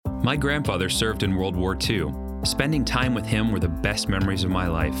My grandfather served in World War II. Spending time with him were the best memories of my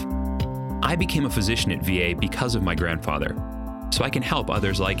life. I became a physician at VA because of my grandfather, so I can help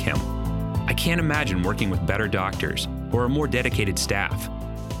others like him. I can't imagine working with better doctors or a more dedicated staff.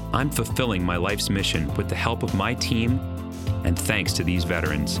 I'm fulfilling my life's mission with the help of my team and thanks to these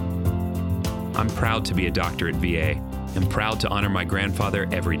veterans. I'm proud to be a doctor at VA and proud to honor my grandfather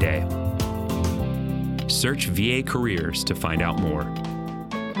every day. Search VA Careers to find out more.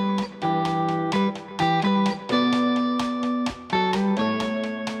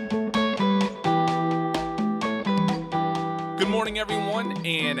 Good morning, everyone,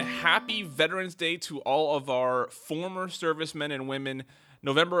 and happy Veterans Day to all of our former servicemen and women.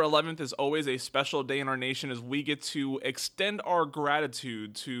 November 11th is always a special day in our nation as we get to extend our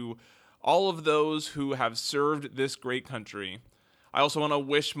gratitude to all of those who have served this great country. I also want to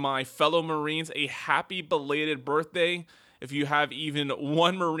wish my fellow Marines a happy belated birthday. If you have even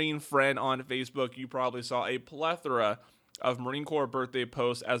one Marine friend on Facebook, you probably saw a plethora of Marine Corps birthday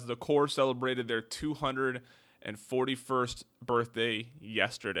posts as the Corps celebrated their 241st birthday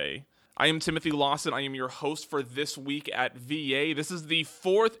yesterday. I am Timothy Lawson. I am your host for This Week at VA. This is the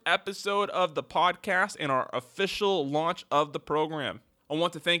 4th episode of the podcast and our official launch of the program. I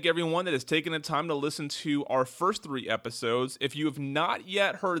want to thank everyone that has taken the time to listen to our first 3 episodes. If you have not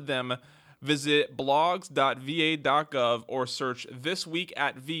yet heard them, visit blogs.va.gov or search This Week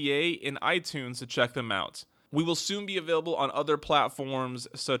at VA in iTunes to check them out. We will soon be available on other platforms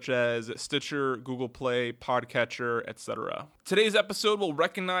such as Stitcher, Google Play, Podcatcher, etc. Today's episode will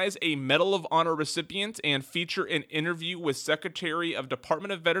recognize a Medal of Honor recipient and feature an interview with Secretary of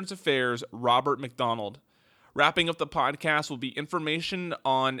Department of Veterans Affairs, Robert McDonald. Wrapping up the podcast will be information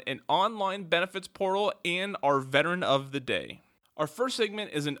on an online benefits portal and our Veteran of the Day. Our first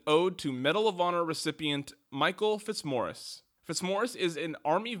segment is an ode to Medal of Honor recipient Michael Fitzmaurice. Fitzmaurice is an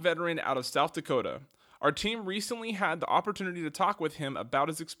Army veteran out of South Dakota. Our team recently had the opportunity to talk with him about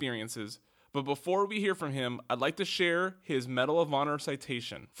his experiences, but before we hear from him, I'd like to share his Medal of Honor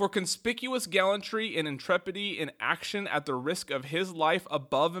citation. For conspicuous gallantry and intrepidity in action at the risk of his life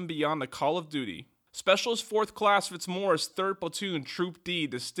above and beyond the call of duty, Specialist 4th Class Fitzmaurice, 3rd Platoon, Troop D,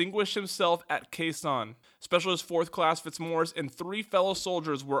 distinguished himself at Khe Sanh. Specialist 4th Class Fitzmaurice and 3 fellow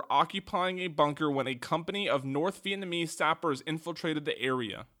soldiers were occupying a bunker when a company of North Vietnamese sappers infiltrated the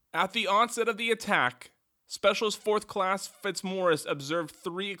area. At the onset of the attack, Specialist 4th Class Fitzmaurice observed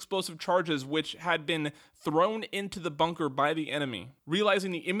 3 explosive charges which had been thrown into the bunker by the enemy.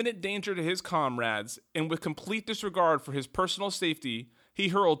 Realizing the imminent danger to his comrades, and with complete disregard for his personal safety, he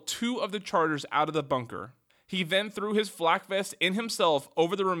hurled 2 of the charges out of the bunker. He then threw his flak vest and himself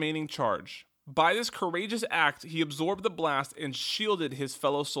over the remaining charge. By this courageous act, he absorbed the blast and shielded his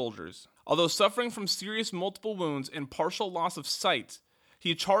fellow soldiers. Although suffering from serious multiple wounds and partial loss of sight,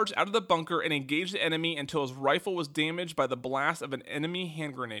 he charged out of the bunker and engaged the enemy until his rifle was damaged by the blast of an enemy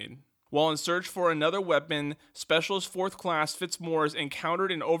hand grenade. While in search for another weapon, Specialist 4th Class Fitzmaurice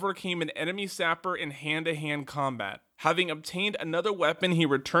encountered and overcame an enemy sapper in hand-to-hand combat. Having obtained another weapon, he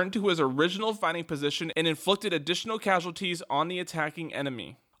returned to his original fighting position and inflicted additional casualties on the attacking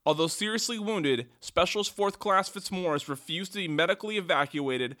enemy. Although seriously wounded, Specialist 4th Class Fitzmaurice refused to be medically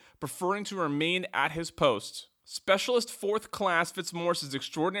evacuated, preferring to remain at his post. Specialist 4th Class Fitzmaurice's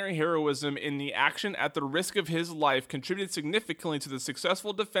extraordinary heroism in the action at the risk of his life contributed significantly to the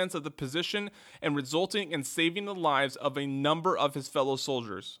successful defense of the position and resulting in saving the lives of a number of his fellow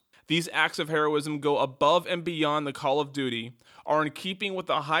soldiers. These acts of heroism go above and beyond the call of duty, are in keeping with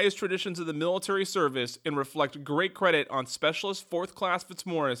the highest traditions of the military service, and reflect great credit on Specialist 4th Class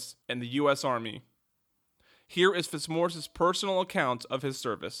Fitzmaurice and the U.S. Army. Here is Fitzmaurice's personal account of his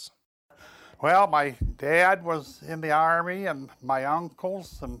service. Well, my dad was in the Army and my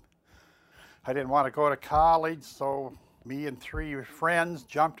uncles, and I didn't want to go to college, so me and 3 friends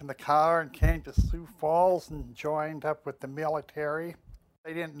jumped in the car and came to Sioux Falls and joined up with the military.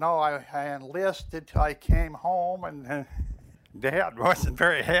 They didn't know I enlisted till I came home, and Dad wasn't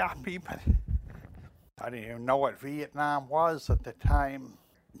very happy, but I didn't even know what Vietnam was at the time.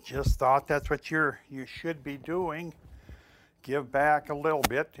 Just thought that's what you should be doing. Give back a little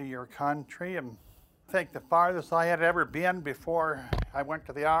bit to your country. And I think the farthest I had ever been before I went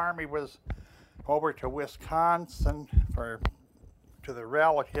to the Army was over to Wisconsin to the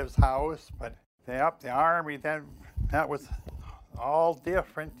relative's house. But the Army, then that was all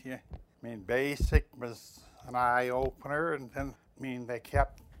different. Basic was an eye-opener, and then, they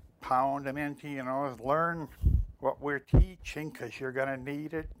kept pounding into, learn what we're teaching because you're going to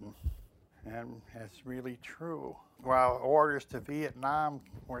need it. And that's really true. Well, orders to Vietnam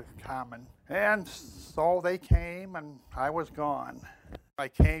were coming. And so they came, and I was gone. I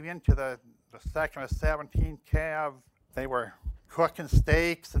came into the 2nd of 17 Cav. They were cooking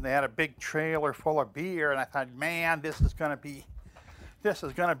steaks, and they had a big trailer full of beer, and I thought, man, this is going to be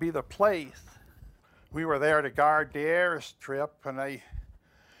the place. We were there to guard the airstrip, and I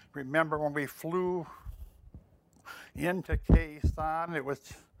remember when we flew into Quezon,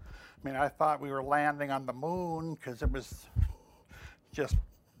 I thought we were landing on the moon because it was just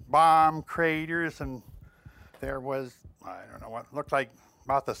bomb craters, and there was, I don't know, what looked like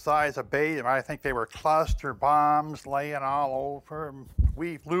about the size of Bay. I think they were cluster bombs laying all over.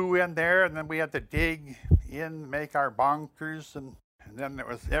 We flew in there, and then we had to dig in, make our bunkers, and then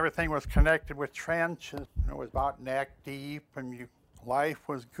everything was connected with trenches. It was about neck deep, and life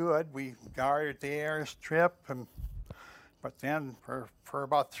was good. We guarded the airstrip, but then for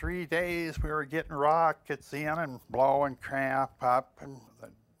about 3 days we were getting rockets in and blowing crap up. And the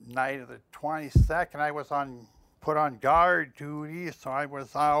night of the 22nd, I was put on guard duty, so I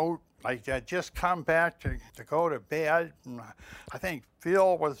was out. I had just come back to go to bed, and I think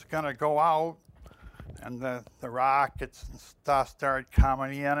Phil was going to go out, and the rockets and stuff started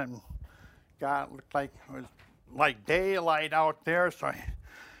coming in, and it looked like it was like daylight out there, so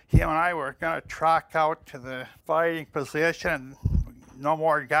him and I were going to truck out to the fighting position, and no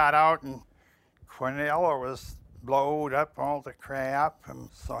more got out, and Quinella was blowed up, all the crap, and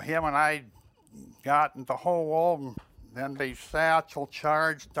so him and I got in the hole, and then they satchel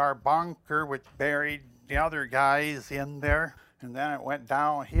charged our bunker, which buried the other guys in there, and then it went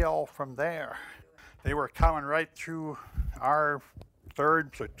downhill from there. They were coming right through our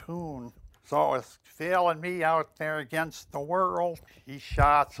 3rd platoon. So it was Phil and me out there against the world. He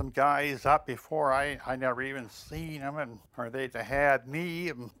shot some guys up before I never even seen them, or they'd have had me.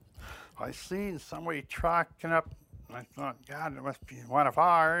 And I seen somebody trucking up, and I thought, God, it must be one of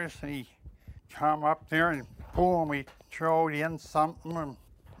ours. And he come up there, and boom, he throwed in something. And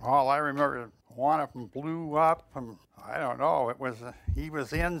all I remember, one of them blew up, and I don't know, he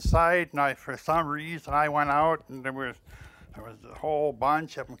was inside, and for some reason I went out, and there was a whole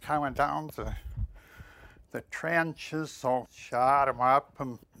bunch of them coming down the trenches, so shot him up,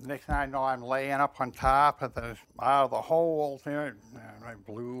 and the next thing I know, I'm laying up on top of out of the hole there, and I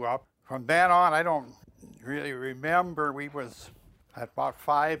blew up. From then on, I don't really remember. We was at about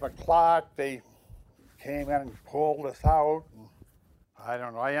 5 o'clock, they came in and pulled us out. And I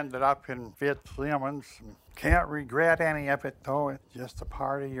don't know, I ended up in Fitzsimmons. Can't regret any of it, though. It's just a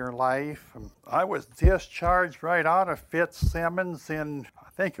part of your life. And I was discharged right out of Fitzsimmons in, I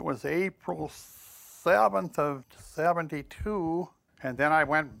think it was April 7th of 72. And then I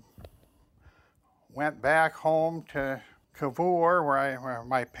went back home to Cavour, where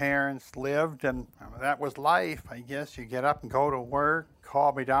my parents lived, and that was life. I guess you get up and go to work.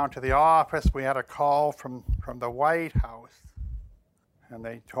 Called me down to the office. We had a call from the White House, and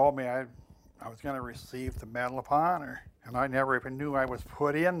they told me I was going to receive the Medal of Honor, and I never even knew I was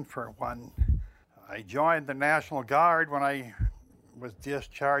put in for one. I joined the National Guard when I was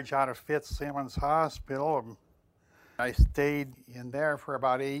discharged out of Fitzsimmons Hospital. I stayed in there for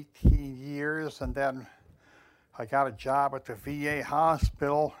about 18 years, and then I got a job at the VA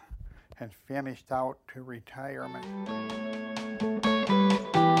hospital and finished out to retirement.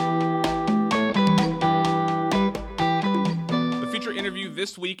 Feature interview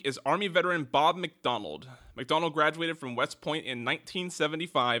this week is Army veteran Bob McDonald. McDonald graduated from West Point in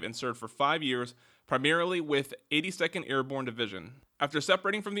 1975 and served for 5 years, primarily with 82nd Airborne Division. After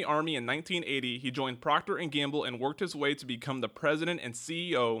separating from the Army in 1980, he joined Procter & Gamble and worked his way to become the president and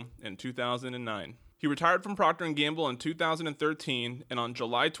CEO in 2009. He retired from Procter & Gamble in 2013, and on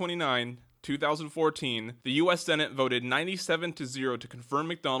July 29, 2014, the U.S. Senate voted 97-0 to confirm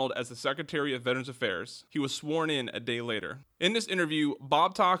McDonald as the Secretary of Veterans Affairs. He was sworn in a day later. In this interview,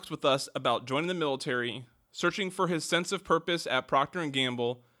 Bob talks with us about joining the military, searching for his sense of purpose at Procter &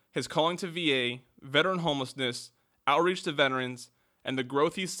 Gamble, his calling to VA, veteran homelessness, outreach to veterans, and the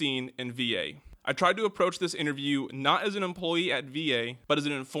growth he's seen in VA. I tried to approach this interview not as an employee at VA, but as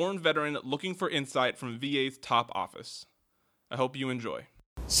an informed veteran looking for insight from VA's top office. I hope you enjoy.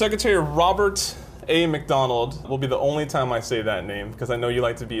 Secretary Robert A. McDonald will be the only time I say that name, because I know you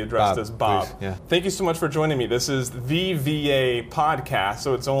like to be addressed as Bob. Please, yeah. Thank you so much for joining me. This is the VA podcast,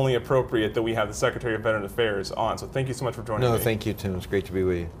 so it's only appropriate that we have the Secretary of Veterans Affairs on. So thank you so much for joining me. No, thank you, Tim. It's great to be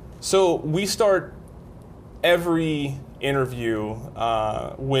with you. So we start every interview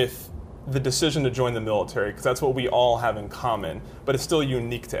with the decision to join the military, because that's what we all have in common, but it's still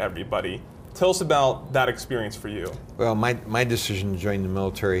unique to everybody. Tell us about that experience for you. Well, my decision to join the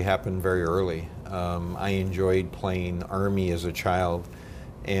military happened very early. I enjoyed playing Army as a child,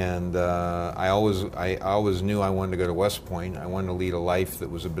 And I always knew I wanted to go to West Point. I wanted to lead a life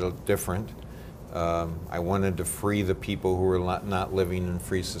that was a bit different. I wanted to free the people who were not living in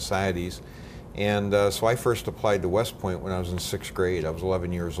free societies. And so I first applied to West Point when I was in 6th grade. I was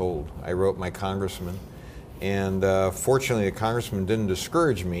 11 years old. I wrote my congressman. And fortunately, the congressman didn't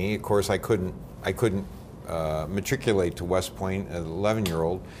discourage me. Of course, I couldn't matriculate to West Point as an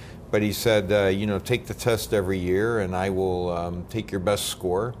 11-year-old. But he said, take the test every year and I will take your best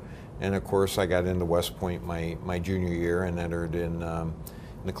score. And of course, I got into West Point my junior year and entered in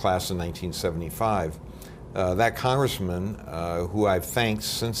the class in 1975. That congressman, who I've thanked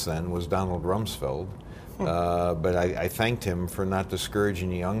since then, was Donald Rumsfeld. But I thanked him for not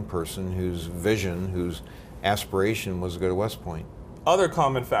discouraging a young person whose vision, whose aspiration was to go to West Point. Other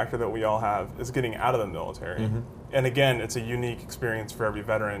common factor that we all have is getting out of the military. Mm-hmm. And again, it's a unique experience for every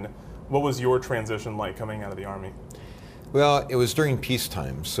veteran. What was your transition like coming out of the Army? Well, it was during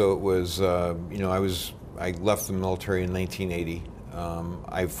peacetime. So it was, I left the military in 1980.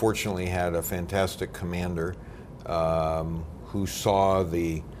 I fortunately had a fantastic commander who saw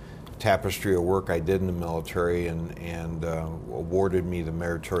the tapestry of work I did in the military and awarded me the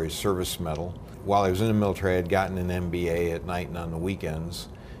Meritorious Service Medal. While I was in the military, I had gotten an MBA at night and on the weekends.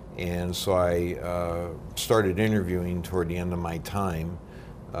 And so I started interviewing toward the end of my time,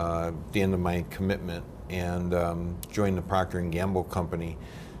 the end of my commitment, and joined the Procter & Gamble company.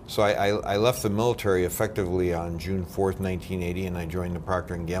 So I left the military effectively on June 4th, 1980, and I joined the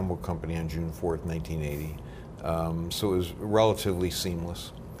Procter & Gamble company on June 4th, 1980. So it was relatively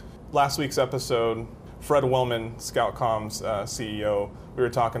seamless. Last week's episode, Fred Wellman, ScoutComm's CEO, we were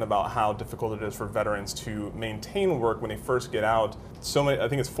talking about how difficult it is for veterans to maintain work when they first get out. I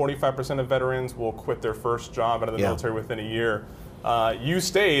think it's 45% of veterans will quit their first job out of the military within a year. You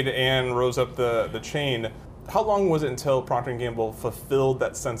stayed and rose up the chain. How long was it until Procter & Gamble fulfilled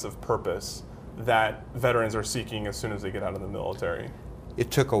that sense of purpose that veterans are seeking as soon as they get out of the military? It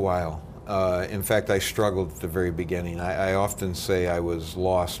took a while. In fact, I struggled at the very beginning. I often say I was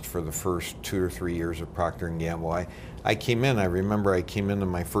lost for the first 2 or 3 years of Procter & Gamble. I remember I came into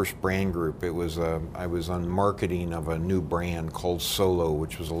my first brand group. I was on marketing of a new brand called Solo,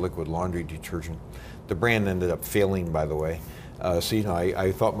 which was a liquid laundry detergent. The brand ended up failing, by the way. So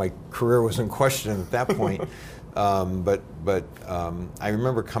I thought my career was in question at that point. But I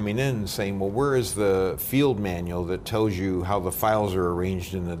remember coming in and saying, well, where is the field manual that tells you how the files are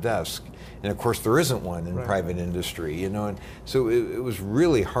arranged in the desk? And of course, there isn't one in private industry, And so it was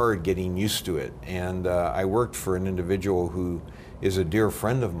really hard getting used to it. And I worked for an individual who is a dear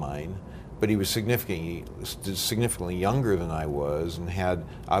friend of mine, but he was significantly younger than I was and had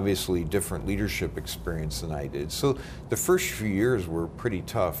obviously different leadership experience than I did. So the first few years were pretty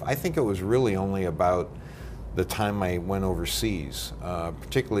tough. I think it was really only about the time I went overseas,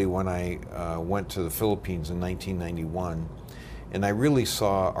 particularly when I went to the Philippines in 1991. And I really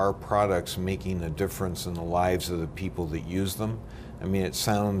saw our products making a difference in the lives of the people that use them. I mean, it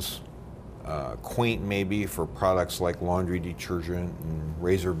sounds quaint maybe for products like laundry detergent and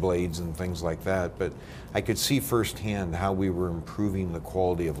razor blades and things like that, but I could see firsthand how we were improving the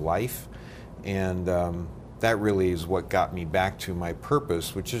quality of life. And that really is what got me back to my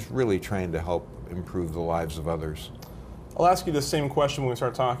purpose, which is really trying to help improve the lives of others. I'll ask you the same question when we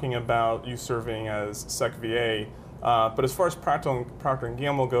start talking about you serving as SecVA. But as far as Procter &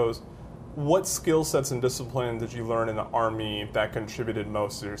 Gamble goes, what skill sets and discipline did you learn in the Army that contributed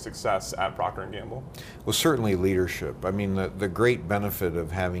most to your success at Procter & Gamble? Well, certainly leadership. I mean, the great benefit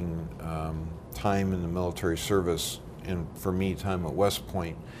of having time in the military service, and for me, time at West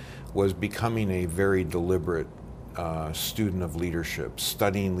Point, was becoming a very deliberate student of leadership,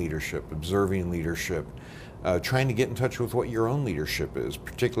 studying leadership, observing leadership, trying to get in touch with what your own leadership is,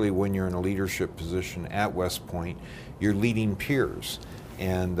 particularly when you're in a leadership position at West Point. You're leading peers,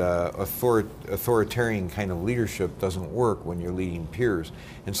 and authoritarian kind of leadership doesn't work when you're leading peers.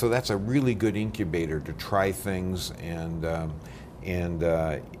 And so that's a really good incubator to try things and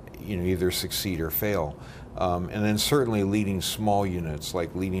either succeed or fail. And then certainly leading small units,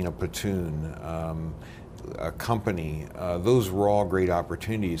 like leading a platoon, a company, those were all great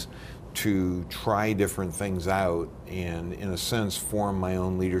opportunities to try different things out and, in a sense, form my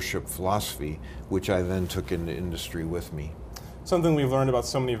own leadership philosophy, which I then took into industry with me. Something we've learned about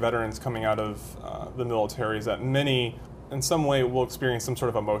so many veterans coming out of the military is that many, in some way, will experience some sort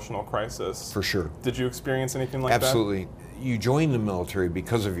of emotional crisis. For sure. Did you experience anything like Absolutely. That? You join the military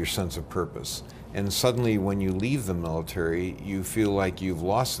because of your sense of purpose. And suddenly when you leave the military, you feel like you've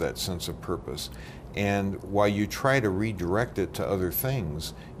lost that sense of purpose. And while you try to redirect it to other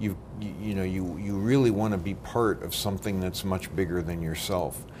things, you really want to be part of something that's much bigger than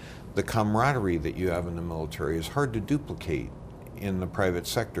yourself. The camaraderie that you have in the military is hard to duplicate in the private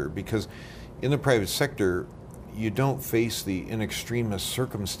sector, because in the private sector, you don't face the in extremis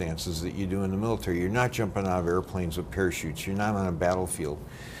circumstances that you do in the military. You're not jumping out of airplanes with parachutes. You're not on a battlefield.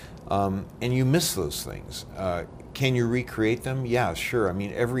 And you miss those things. Can you recreate them? Yeah, sure. I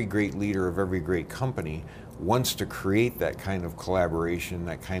mean, every great leader of every great company wants to create that kind of collaboration,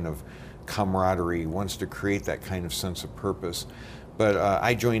 that kind of camaraderie, wants to create that kind of sense of purpose. But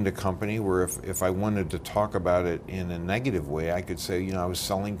I joined a company where if I wanted to talk about it in a negative way, I could say, I was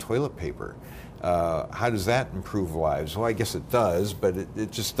selling toilet paper. How does that improve lives? Well, I guess it does, but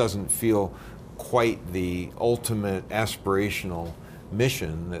it just doesn't feel quite the ultimate aspirational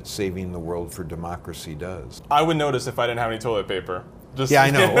mission that saving the world for democracy does. I would notice if I didn't have any toilet paper. Yeah,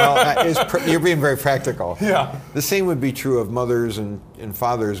 I know. Well, you're being very practical. Yeah. The same would be true of mothers and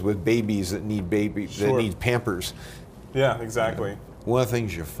fathers with babies that need that need Pampers. Yeah, exactly. One of the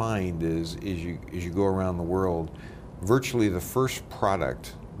things you find is you go around the world, virtually the first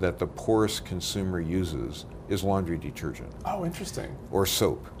product that the poorest consumer uses is laundry detergent. Oh, interesting. Or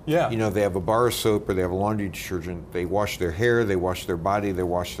soap. Yeah. They have a bar of soap or they have a laundry detergent. They wash their hair, they wash their body, they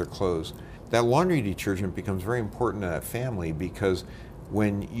wash their clothes. That laundry detergent becomes very important to that family, because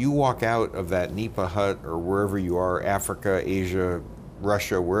when you walk out of that Nipa hut or wherever you are, Africa, Asia,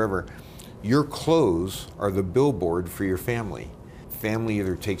 Russia, wherever, your clothes are the billboard for your family. Family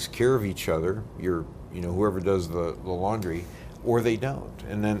either takes care of each other, whoever does the laundry, or they don't.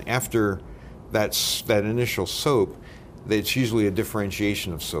 And then after that initial soap, it's usually a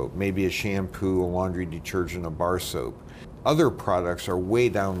differentiation of soap, maybe a shampoo, a laundry detergent, a bar soap. Other products are way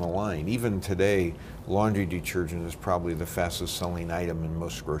down the line. Even today, laundry detergent is probably the fastest selling item in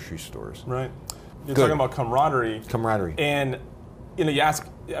most grocery stores. Right. You're talking about camaraderie. Camaraderie. And you ask,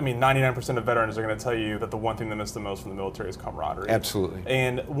 99% of veterans are going to tell you that the one thing they miss the most from the military is camaraderie. Absolutely.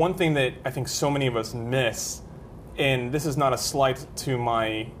 And one thing that I think so many of us miss, and this is not a slight to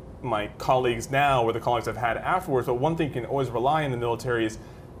my colleagues now or the colleagues I've had afterwards, but one thing you can always rely on in the military is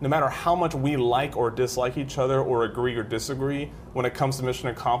no matter how much we like or dislike each other or agree or disagree, when it comes to mission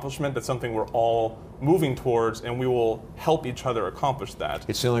accomplishment, that's something we're all moving towards, and we will help each other accomplish that.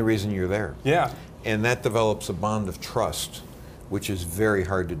 It's the only reason you're there. Yeah. And that develops a bond of trust, which is very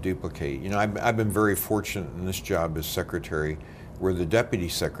hard to duplicate. I've been very fortunate in this job as secretary, where the deputy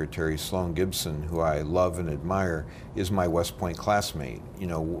secretary, Sloan Gibson, who I love and admire, is my West Point classmate.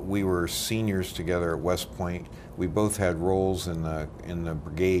 We were seniors together at West Point. We both had roles in the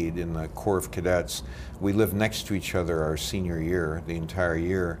brigade, in the Corps of Cadets. We lived next to each other our senior year, the entire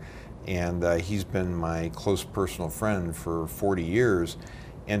year, and he's been my close personal friend for 40 years.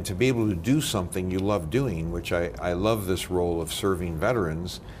 And to be able to do something you love doing, which I love this role of serving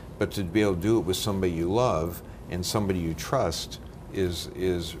veterans, but to be able to do it with somebody you love and somebody you trust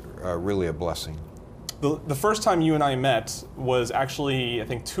is really a blessing. The first time you and I met was actually, I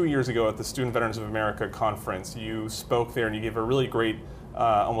think, 2 years ago at the Student Veterans of America conference. You spoke there and you gave a really great,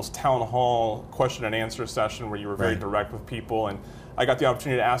 almost town hall question and answer session where you were very direct with people. And I got the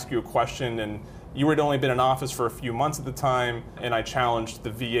opportunity to ask you a question, and you had only been in office for a few months at the time, and I challenged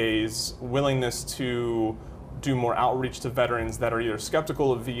the VA's willingness to do more outreach to veterans that are either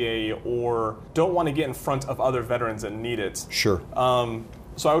skeptical of VA or don't want to get in front of other veterans that need it. Sure.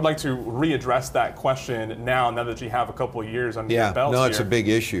 So I would like to readdress that question now that you have a couple of years under your belt. No, it's a big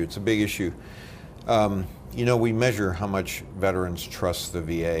issue. It's a big issue. We measure how much veterans trust the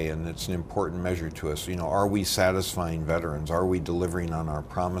VA, and it's an important measure to us. Are we satisfying veterans? Are we delivering on our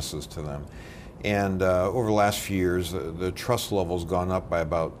promises to them? And over the last few years, the trust level's gone up by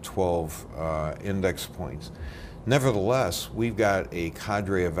about 12 index points. Nevertheless, we've got a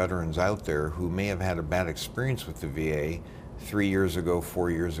cadre of veterans out there who may have had a bad experience with the VA 3 years ago,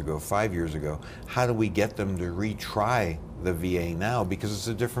 4 years ago, 5 years ago. How do we get them to retry the VA now? Because it's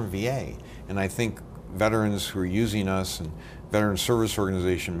a different VA. And I think veterans who are using us and Veteran Service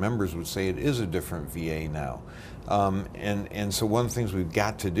Organization members would say it is a different VA now. And so one of the things we've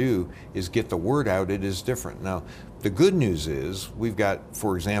got to do is get the word out. It is different. Now, the good news is we've got,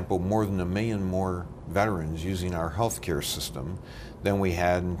 for example, more than 1 million more veterans using our healthcare system than we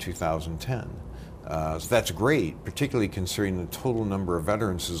had in 2010. So that's great, particularly considering the total number of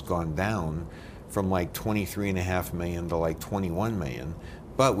veterans has gone down from like 23.5 million to like 21 million.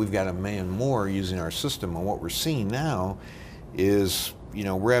 But we've got 1 million more using our system. And what we're seeing now is,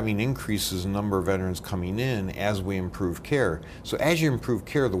 we're having increases in the number of veterans coming in as we improve care. So as you improve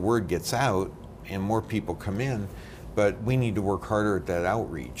care, the word gets out, and more people come in, but we need to work harder at that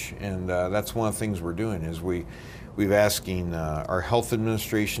outreach. And that's one of the things we're doing is we've asking our health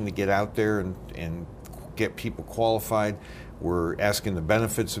administration to get out there and get people qualified. We're asking the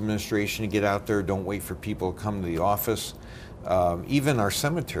benefits administration to get out there. Don't wait for people to come to the office. Even our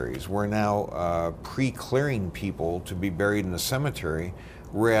cemeteries, we're now pre-clearing people to be buried in the cemetery,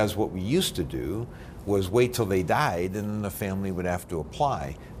 whereas what we used to do was wait till they died and then the family would have to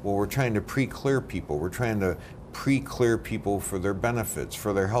apply. Well, we're trying to pre-clear people. We're trying to pre-clear people for their benefits,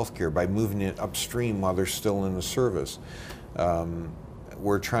 for their health care, by moving it upstream while they're still in the service.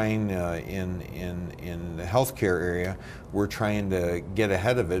 We're trying in the healthcare area, we're trying to get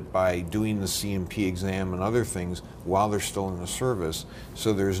ahead of it by doing the CMP exam and other things while they're still in the service,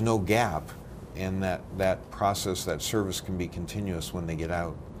 so there's no gap, and that process, that service can be continuous when they get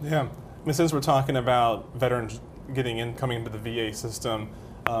out. Yeah. I mean, since we're talking about veterans coming into the VA system,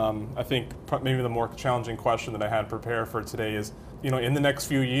 I think maybe the more challenging question that I had prepared for today is, in the next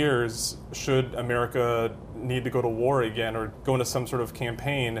few years, should America need to go to war again or go into some sort of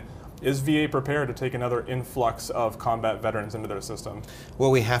campaign, is VA prepared to take another influx of combat veterans into their system?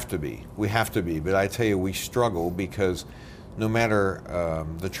 Well, we have to be. But I tell you, we struggle because no matter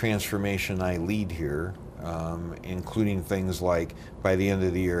the transformation I lead here, including things like, by the end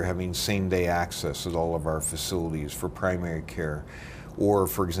of the year, having same-day access at all of our facilities for primary care. Or,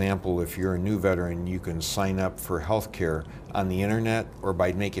 for example, if you're a new veteran, you can sign up for health care on the internet or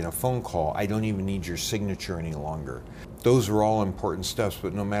by making a phone call. I don't even need your signature any longer. Those are all important steps,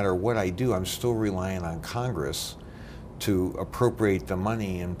 but no matter what I do, I'm still relying on Congress to appropriate the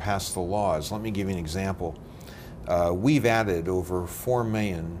money and pass the laws. Let me give you an example. We've added over 4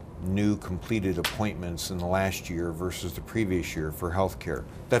 million new completed appointments in the last year versus the previous year for health care.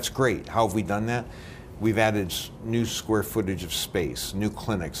 That's great. How have we done that? We've added new square footage of space, new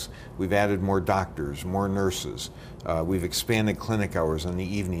clinics. We've added more doctors, more nurses. We've expanded clinic hours on the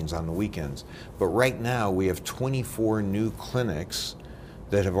evenings, on the weekends. But right now we have 24 new clinics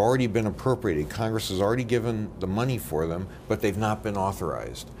that have already been appropriated. Congress has already given the money for them, but they've not been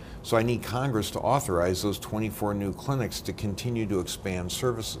authorized. So I need Congress to authorize those 24 new clinics to continue to expand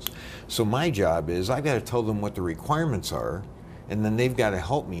services. So my job is I've got to tell them what the requirements are, and then they've got to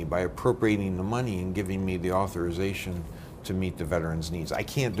help me by appropriating the money and giving me the authorization to meet the veterans' needs. I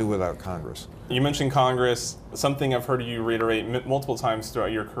can't do without Congress. You mentioned Congress. Something I've heard you reiterate multiple times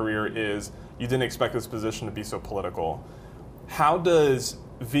throughout your career is you didn't expect this position to be so political. How does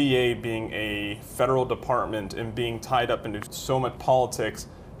VA, being a federal department and being tied up into so much politics,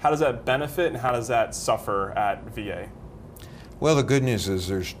 how does that benefit and how does that suffer at VA? Well, the good news is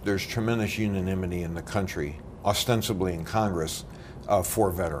there's tremendous unanimity in the country, ostensibly in Congress,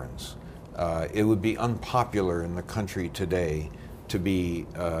 for veterans. It would be unpopular in the country today to be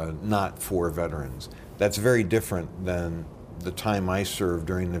not for veterans. That's very different than the time I served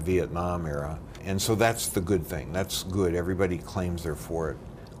during the Vietnam era. And so that's the good thing. That's good. Everybody claims they're for it.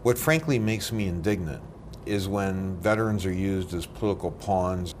 What frankly makes me indignant is when veterans are used as political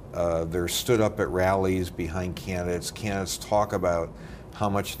pawns. They're stood up at rallies behind candidates. Candidates talk about how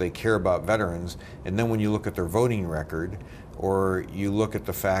much they care about veterans, and then when you look at their voting record, or you look at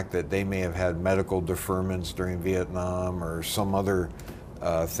the fact that they may have had medical deferments during Vietnam or some other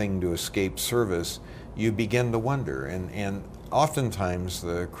thing to escape service, you begin to wonder. And oftentimes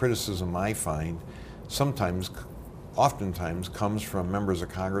the criticism I find oftentimes comes from members of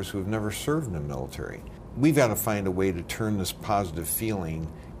Congress who have never served in the military. We've got to find a way to turn this positive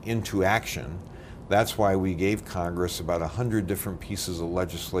feeling into action. That's why we gave Congress about 100 different pieces of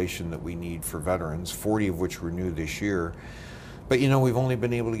legislation that we need for veterans, 40 of which were new this year. But we've only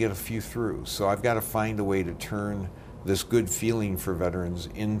been able to get a few through. So I've got to find a way to turn this good feeling for veterans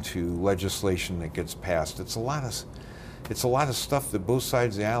into legislation that gets passed. It's a lot of stuff that both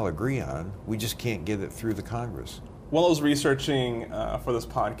sides of the aisle agree on. We just can't get it through the Congress. While I was researching for this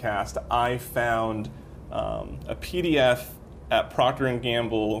podcast, I found a PDF at Procter &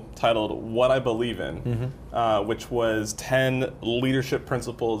 Gamble titled What I Believe In, which was 10 leadership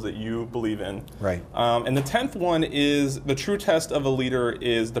principles that you believe in. Right. And the 10th one is, the true test of a leader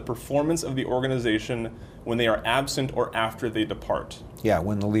is the performance of the organization when they are absent or after they depart. Yeah,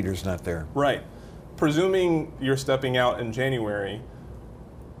 when the leader's not there. Right. Presuming you're stepping out in January,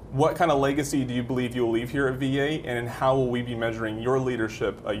 what kind of legacy do you believe you'll leave here at VA, and how will we be measuring your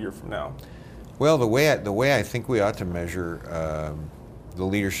leadership a year from now? Well, the way I think we ought to measure the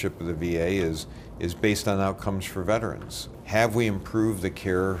leadership of the VA is based on outcomes for veterans. Have we improved the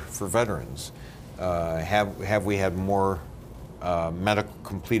care for veterans? Have we had more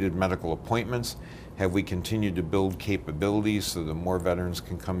completed medical appointments? Have we continued to build capabilities so that more veterans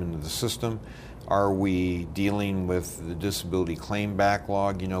can come into the system? Are we dealing with the disability claim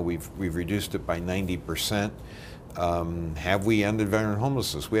backlog? You know, we've reduced it by 90%. Have we ended veteran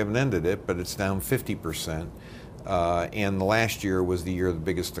homelessness? We haven't ended it, but it's down 50%. And the last year was the year of the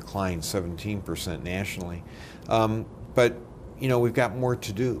biggest decline, 17% nationally. But, you know, we've got more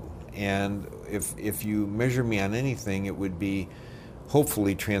to do. And if you measure me on anything, it would be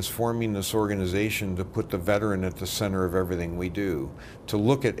hopefully transforming this organization to put the veteran at the center of everything we do, to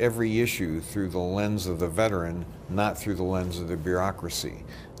look at every issue through the lens of the veteran, not through the lens of the bureaucracy.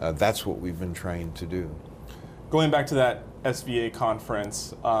 That's what we've been trying to do. Going back to that SVA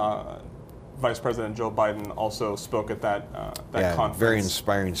conference, Vice President Joe Biden also spoke at that conference. Very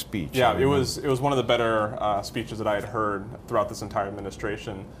inspiring speech. Yeah, it was one of the better speeches that I had heard throughout this entire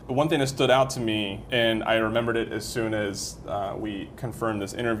administration. The one thing that stood out to me, and I remembered it as soon as we confirmed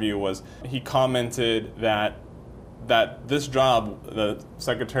this interview, was he commented that this job, the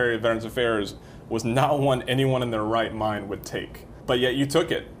Secretary of Veterans Affairs, was not one anyone in their right mind would take. But yet you took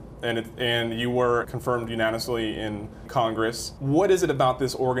it. And you were confirmed unanimously in Congress. What is it about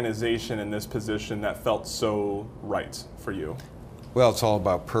this organization and this position that felt so right for you? Well, it's all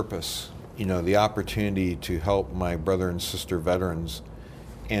about purpose. You know, the opportunity to help my brother and sister veterans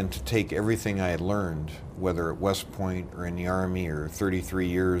and to take everything I had learned, whether at West Point or in the Army or 33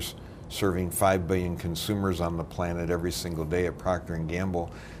 years serving 5 billion consumers on the planet every single day at Procter &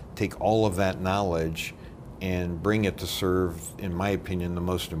 Gamble, take all of that knowledge and bring it to serve, in my opinion, the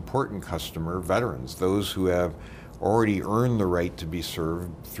most important customer, veterans, those who have already earned the right to be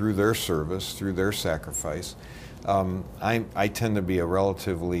served through their service, through their sacrifice. I tend to be a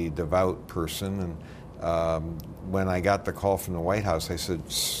relatively devout person, and when I got the call from the White House, I said,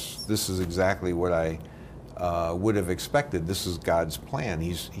 this is exactly what I would have expected. This is God's plan.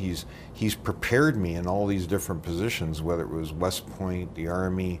 He's prepared me in all these different positions, whether it was West Point, the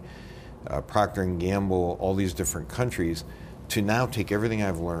Army, Procter & Gamble, all these different countries, to now take everything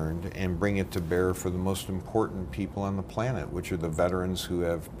I've learned and bring it to bear for the most important people on the planet, which are the veterans who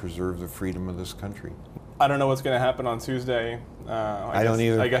have preserved the freedom of this country. I don't know what's going to happen on Tuesday. I don't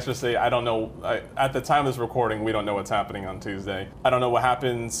either. I guess just say I don't know. At the time of this recording, we don't know what's happening on Tuesday. I don't know what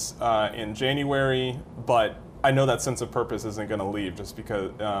happens in January, but I know that sense of purpose isn't going to leave just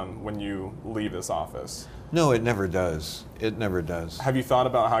because when you leave this office. No, it never does. It never does. Have you thought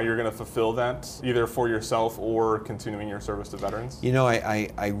about how you're going to fulfill that, either for yourself or continuing your service to veterans? You know,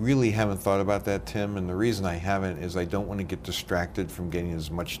 I really haven't thought about that, Tim, and the reason I haven't is I don't want to get distracted from getting as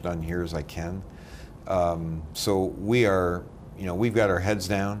much done here as I can. So we are, you know, we've got our heads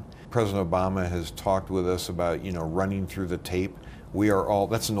down. President Obama has talked with us about, you know, running through the tape. We are all,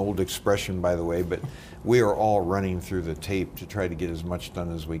 that's an old expression, by the way, but we are all running through the tape to try to get as much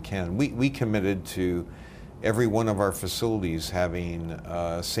done as we can. We committed to every one of our facilities having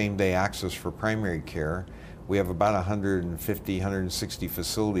same-day access for primary care. We have about 150, 160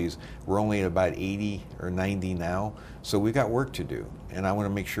 facilities. We're only at about 80 or 90 now, so we've got work to do, and I want to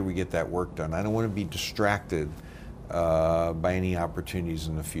make sure we get that work done. I don't want to be distracted by any opportunities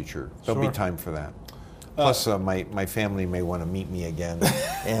in the future. There'll be time for that. Plus, my family may want to meet me again,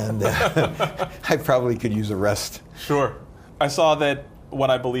 and I probably could use a rest. Sure. I saw that What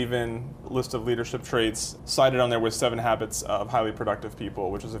I Believe In list of leadership traits cited on there was 7 Habits of Highly Productive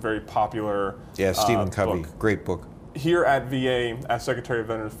People, which is a very popular Stephen Covey, book. Great book. Here at VA, as Secretary of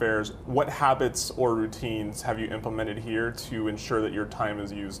Veterans Affairs, what habits or routines have you implemented here to ensure that your time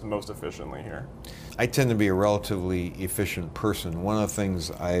is used most efficiently here? I tend to be a relatively efficient person. One of the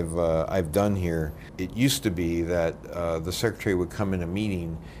things I've done here, it used to be that the Secretary would come in a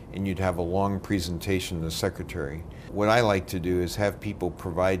meeting and you'd have a long presentation to the Secretary. What I like to do is have people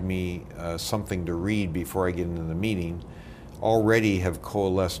provide me something to read before I get into the meeting, already have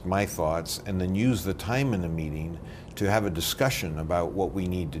coalesced my thoughts, and then use the time in the meeting to have a discussion about what we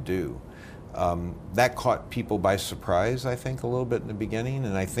need to do. That caught people by surprise, I think, a little bit in the beginning,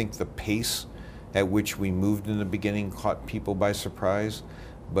 and I think the pace at which we moved in the beginning caught people by surprise.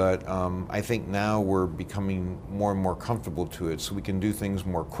 But I think now we're becoming more and more comfortable to it, so we can do things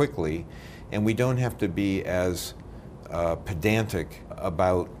more quickly, and we don't have to be as pedantic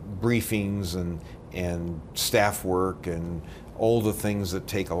about briefings and staff work and all the things that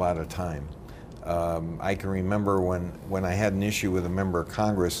take a lot of time. I can remember when I had an issue with a member of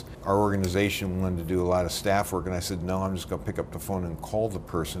Congress, our organization wanted to do a lot of staff work, and I said, no, I'm just going to pick up the phone and call the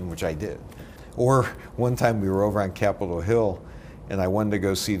person, which I did. Or one time we were over on Capitol Hill, and I wanted to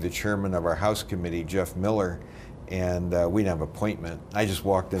go see the chairman of our House committee, Jeff Miller, and we didn't have an appointment. I just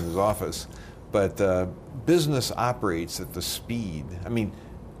walked in his office. But business operates at the speed. I mean,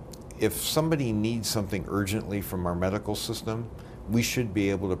 if somebody needs something urgently from our medical system, we should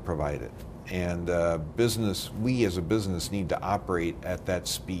be able to provide it. And we as a business need to operate at that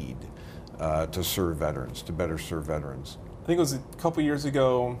speed to serve veterans, to better serve veterans. I think it was a couple years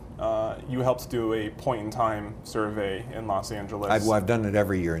ago, you helped do a point-in-time survey in Los Angeles. I've done it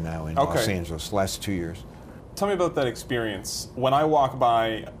every year now in Los Angeles, last 2 years. Tell me about that experience. When I walk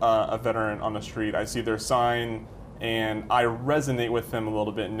by a veteran on the street, I see their sign, and I resonate with them a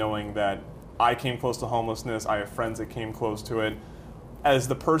little bit, knowing that I came close to homelessness, I have friends that came close to it. As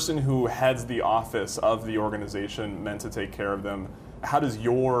the person who heads the office of the organization meant to take care of them, how does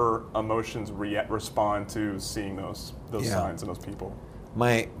your emotions respond to seeing those signs and those people?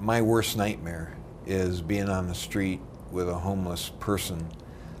 My worst nightmare is being on the street with a homeless person,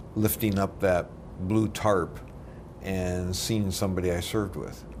 lifting up that blue tarp and seeing somebody I served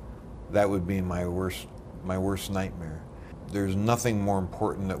with. That would be my worst nightmare. There's nothing more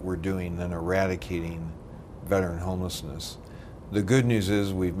important that we're doing than eradicating veteran homelessness. The good news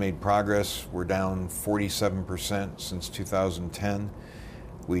is we've made progress. We're down 47% since 2010.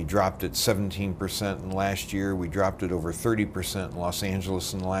 We dropped it 17% in last year. We dropped it over 30% in Los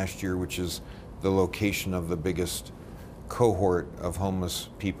Angeles in the last year, which is the location of the biggest cohort of homeless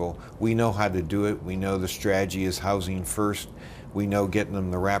people. We know how to do it. We know the strategy is housing first. We know getting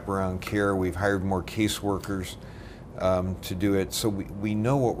them the wraparound care. We've hired more caseworkers to do it. So we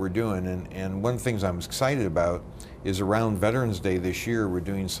know what we're doing. And one of the things I'm excited about is around Veterans Day this year, we're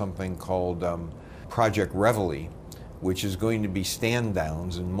doing something called Project Reveille, which is going to be stand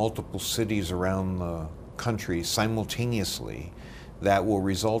downs in multiple cities around the country simultaneously that will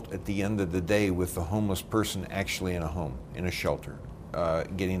result at the end of the day with the homeless person actually in a home, in a shelter,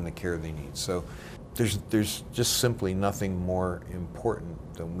 getting the care they need. So there's just simply nothing more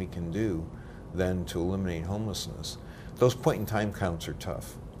important than we can do than to eliminate homelessness. Those point-in-time counts are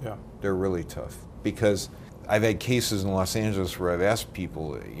tough. Yeah. They're really tough because I've had cases in Los Angeles where I've asked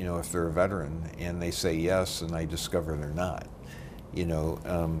people, if they're a veteran, and they say yes, and I discover they're not.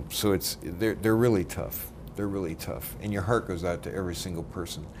 So they're really tough. They're really tough, and your heart goes out to every single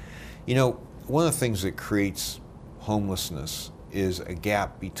person. One of the things that creates homelessness is a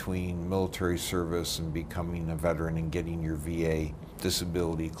gap between military service and becoming a veteran and getting your VA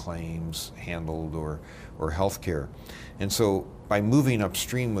disability claims handled or health care. And so by moving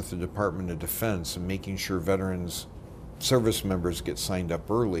upstream with the Department of Defense and making sure veterans, service members get signed up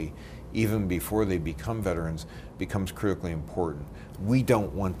early, even before they become veterans, becomes critically important. We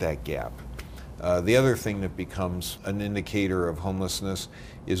don't want that gap. The other thing that becomes an indicator of homelessness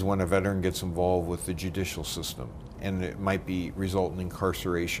is when a veteran gets involved with the judicial system, and it might be result in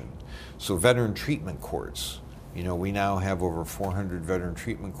incarceration. So veteran treatment courts, we now have over 400 veteran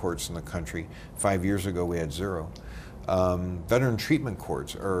treatment courts in the country. 5 years ago we had 0. Veteran treatment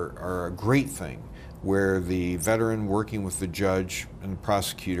courts are a great thing where the veteran working with the judge and the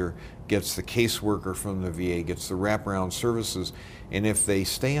prosecutor gets the caseworker from the VA, gets the wraparound services, and if they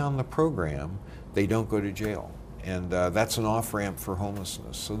stay on the program, they don't go to jail. And that's an off-ramp for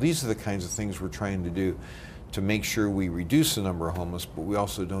homelessness. So these are the kinds of things we're trying to do to make sure we reduce the number of homeless, but we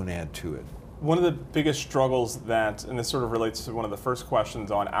also don't add to it. One of the biggest struggles and this sort of relates to one of the first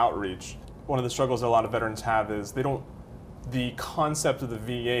questions on outreach, one of the struggles that a lot of veterans have is the concept of the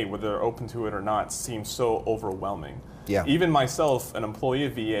VA, whether they're open to it or not, seems so overwhelming. Yeah. Even myself, an employee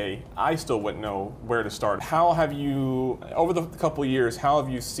of VA, I still wouldn't know where to start. How have you, over the couple of years, how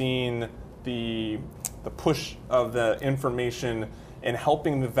have you seen the push of the information in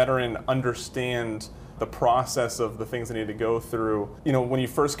helping the veteran understand the process of the things they need to go through? When you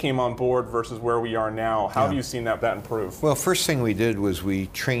first came on board versus where we are now, how have you seen that improve? Well, first thing we did was we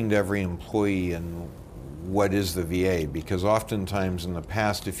trained every employee in what is the VA, because oftentimes in the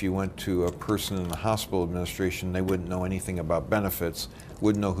past, if you went to a person in the hospital administration, they wouldn't know anything about benefits,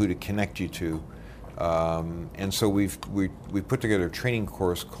 wouldn't know who to connect you to. And so we put together a training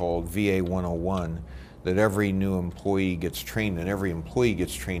course called VA 101 that every new employee gets trained in, every employee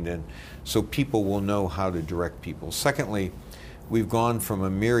gets trained in, so people will know how to direct people. Secondly, we've gone from a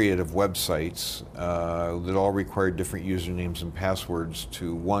myriad of websites that all require different usernames and passwords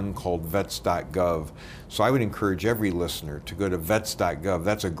to one called vets.gov. So I would encourage every listener to go to vets.gov.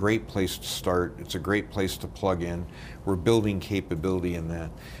 That's a great place to start. It's a great place to plug in. We're building capability in that.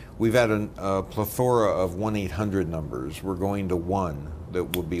 We've had a plethora of 1-800 numbers. We're going to one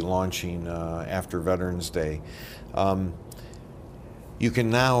that will be launching after Veterans Day. You can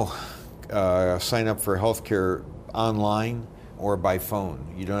now sign up for healthcare online or by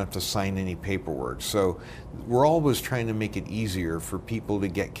phone. You don't have to sign any paperwork. So we're always trying to make it easier for people to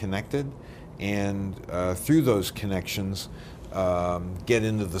get connected, and through those connections get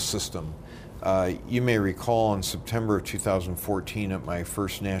into the system. You may recall in September of 2014 at my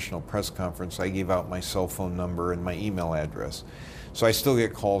first national press conference, I gave out my cell phone number and my email address. So I still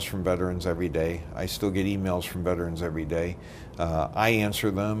get calls from veterans every day. I still get emails from veterans every day. I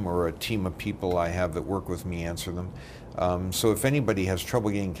answer them, or a team of people I have that work with me answer them. So if anybody has trouble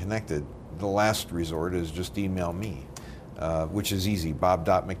getting connected, the last resort is just email me, which is easy,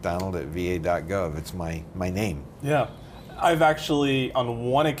 bob.mcdonald@va.gov. It's my name. Yeah. I've actually, on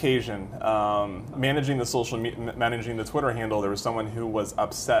one occasion, managing the Twitter handle, there was someone who was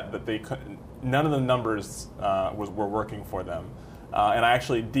upset that none of the numbers were working for them. And I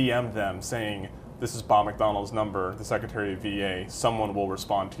actually DM'd them saying, this is Bob McDonald's number, the Secretary of VA, someone will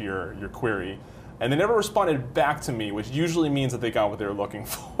respond to your query. And they never responded back to me, which usually means that they got what they were looking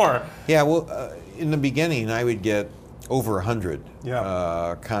for. Yeah, well, in the beginning, I would get over 100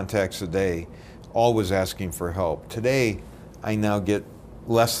 contacts a day, always asking for help. Today, I now get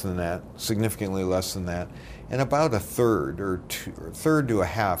less than that, significantly less than that, and about a third to a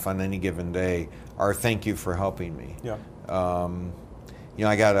half on any given day are thank you for helping me. Yeah.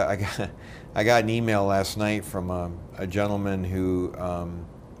 I got an email last night from a gentleman who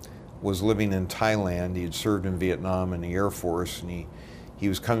was living in Thailand. He had served in Vietnam in the Air Force, and he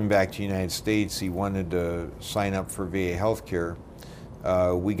was coming back to the United States. He wanted to sign up for VA healthcare.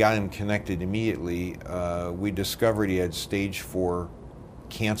 We got him connected immediately. We discovered he had stage 4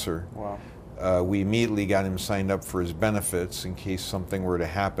 cancer. Wow. We immediately got him signed up for his benefits in case something were to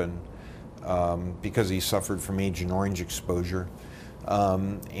happen, because he suffered from Agent Orange exposure.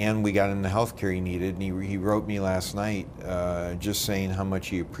 And we got him the health care he needed. And he wrote me last night just saying how much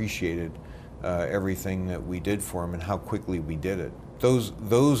he appreciated everything that we did for him and how quickly we did it. Those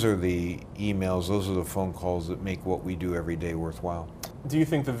are the emails, those are the phone calls that make what we do every day worthwhile. Do you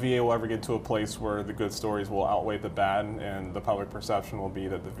think the VA will ever get to a place where the good stories will outweigh the bad and the public perception will be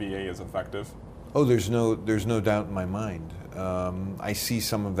that the VA is effective? Oh, there's no doubt in my mind. I see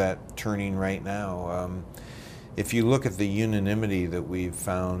some of that turning right now. If you look at the unanimity that we've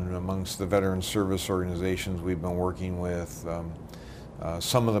found amongst the veteran service organizations we've been working with,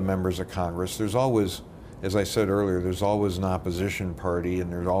 some of the members of Congress, there's always, as I said earlier, there's always an opposition party,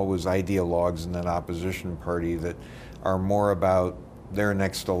 and there's always ideologues in that opposition party that are more about their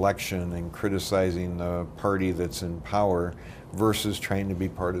next election and criticizing the party that's in power versus trying to be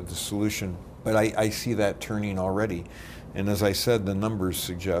part of the solution. But I see that turning already. And as I said, the numbers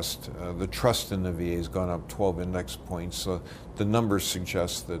suggest the trust in the VA has gone up 12 index points. So the numbers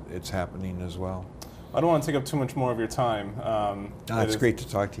suggest that it's happening as well. I don't want to take up too much more of your time. It's great to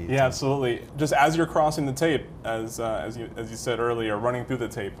talk to you. Yeah, absolutely. Just as you're crossing the tape, as you said earlier, running through the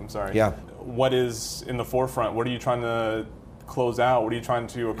tape, I'm sorry. Yeah. What is in the forefront? What are you trying to close out? What are you trying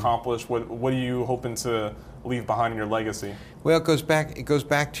to accomplish? What are you hoping to leave behind in your legacy? Well, it goes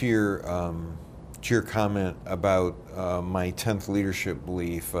back to your comment about my 10th leadership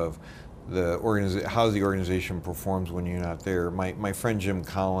belief of how the organization performs when you're not there. My friend Jim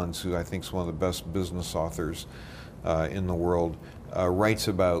Collins, who I think is one of the best business authors in the world, writes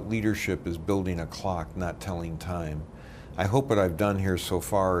about leadership as building a clock, not telling time. I hope what I've done here so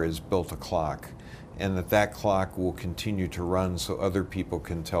far is built a clock, and that clock will continue to run so other people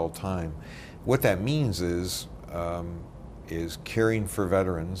can tell time. What that means is caring for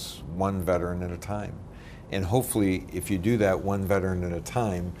veterans, one veteran at a time. And hopefully, if you do that one veteran at a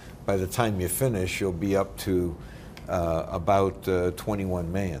time, by the time you finish, you'll be up to about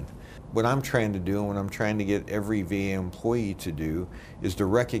 21 million. What I'm trying to do, and what I'm trying to get every VA employee to do, is to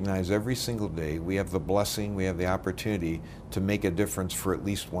recognize every single day we have the blessing, we have the opportunity to make a difference for at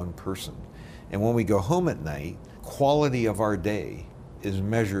least one person. And when we go home at night, quality of our day is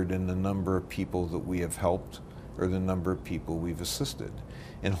measured in the number of people that we have helped or the number of people we've assisted.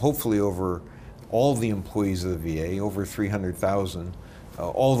 And hopefully over all the employees of the VA, over 300,000,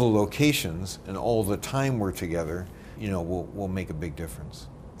 all the locations and all the time we're together, we'll make a big difference.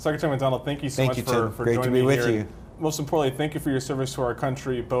 Secretary McDonald, thank you so much for Great joining to be me with here. you. Most importantly, thank you for your service to our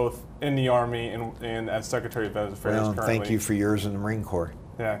country, both in the Army and as Secretary of Veterans Affairs currently. Thank you for yours in the Marine Corps.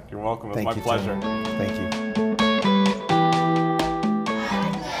 Yeah, you're welcome. It was Thank my pleasure. Tim. Thank you.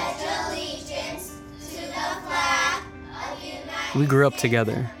 We grew up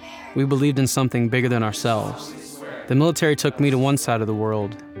together. We believed in something bigger than ourselves. The military took me to one side of the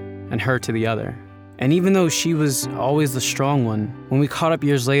world and her to the other. And even though she was always the strong one, when we caught up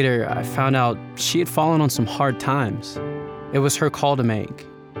years later, I found out she had fallen on some hard times. It was her call to make,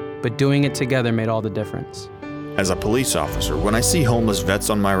 but doing it together made all the difference. As a police officer, when I see homeless vets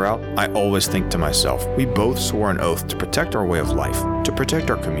on my route, I always think to myself, we both swore an oath to protect our way of life, to protect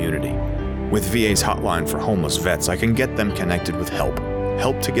our community. With VA's hotline for homeless vets, I can get them connected with help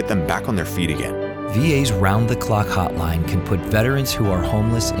to get them back on their feet again. VA's round-the-clock hotline can put veterans who are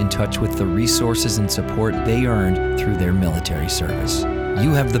homeless in touch with the resources and support they earned through their military service.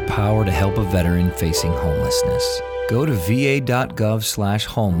 You have the power to help a veteran facing homelessness. Go to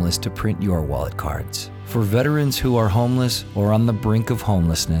va.gov/homeless to print your wallet cards. For veterans who are homeless or on the brink of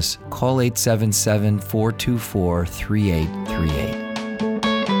homelessness, call 877-424-3838.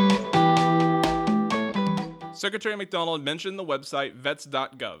 Secretary McDonald mentioned the website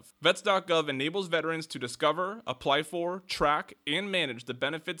vets.gov. Vets.gov enables veterans to discover, apply for, track, and manage the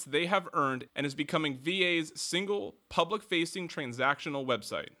benefits they have earned and is becoming VA's single, public-facing transactional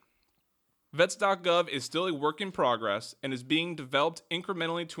website. Vets.gov is still a work in progress and is being developed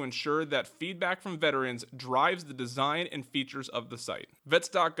incrementally to ensure that feedback from veterans drives the design and features of the site.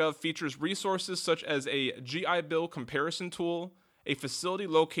 Vets.gov features resources such as a GI Bill comparison tool, a facility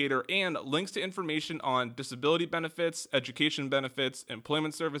locator, and links to information on disability benefits, education benefits,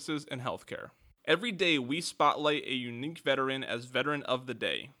 employment services, and healthcare. Every day, we spotlight a unique veteran as Veteran of the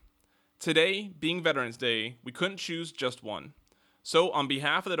Day. Today, being Veterans Day, we couldn't choose just one. So, on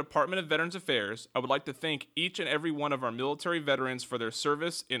behalf of the Department of Veterans Affairs, I would like to thank each and every one of our military veterans for their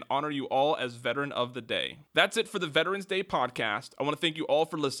service and honor you all as Veteran of the Day. That's it for the Veterans Day podcast. I want to thank you all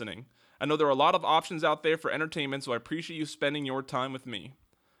for listening. I know there are a lot of options out there for entertainment, so I appreciate you spending your time with me.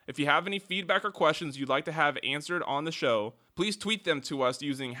 If you have any feedback or questions you'd like to have answered on the show, please tweet them to us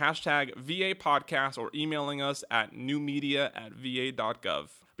using hashtag VAPodcast or emailing us at newmedia@va.gov.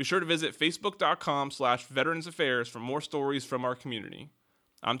 Be sure to visit facebook.com/veteransaffairs for more stories from our community.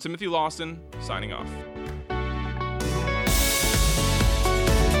 I'm Timothy Lawson, signing off.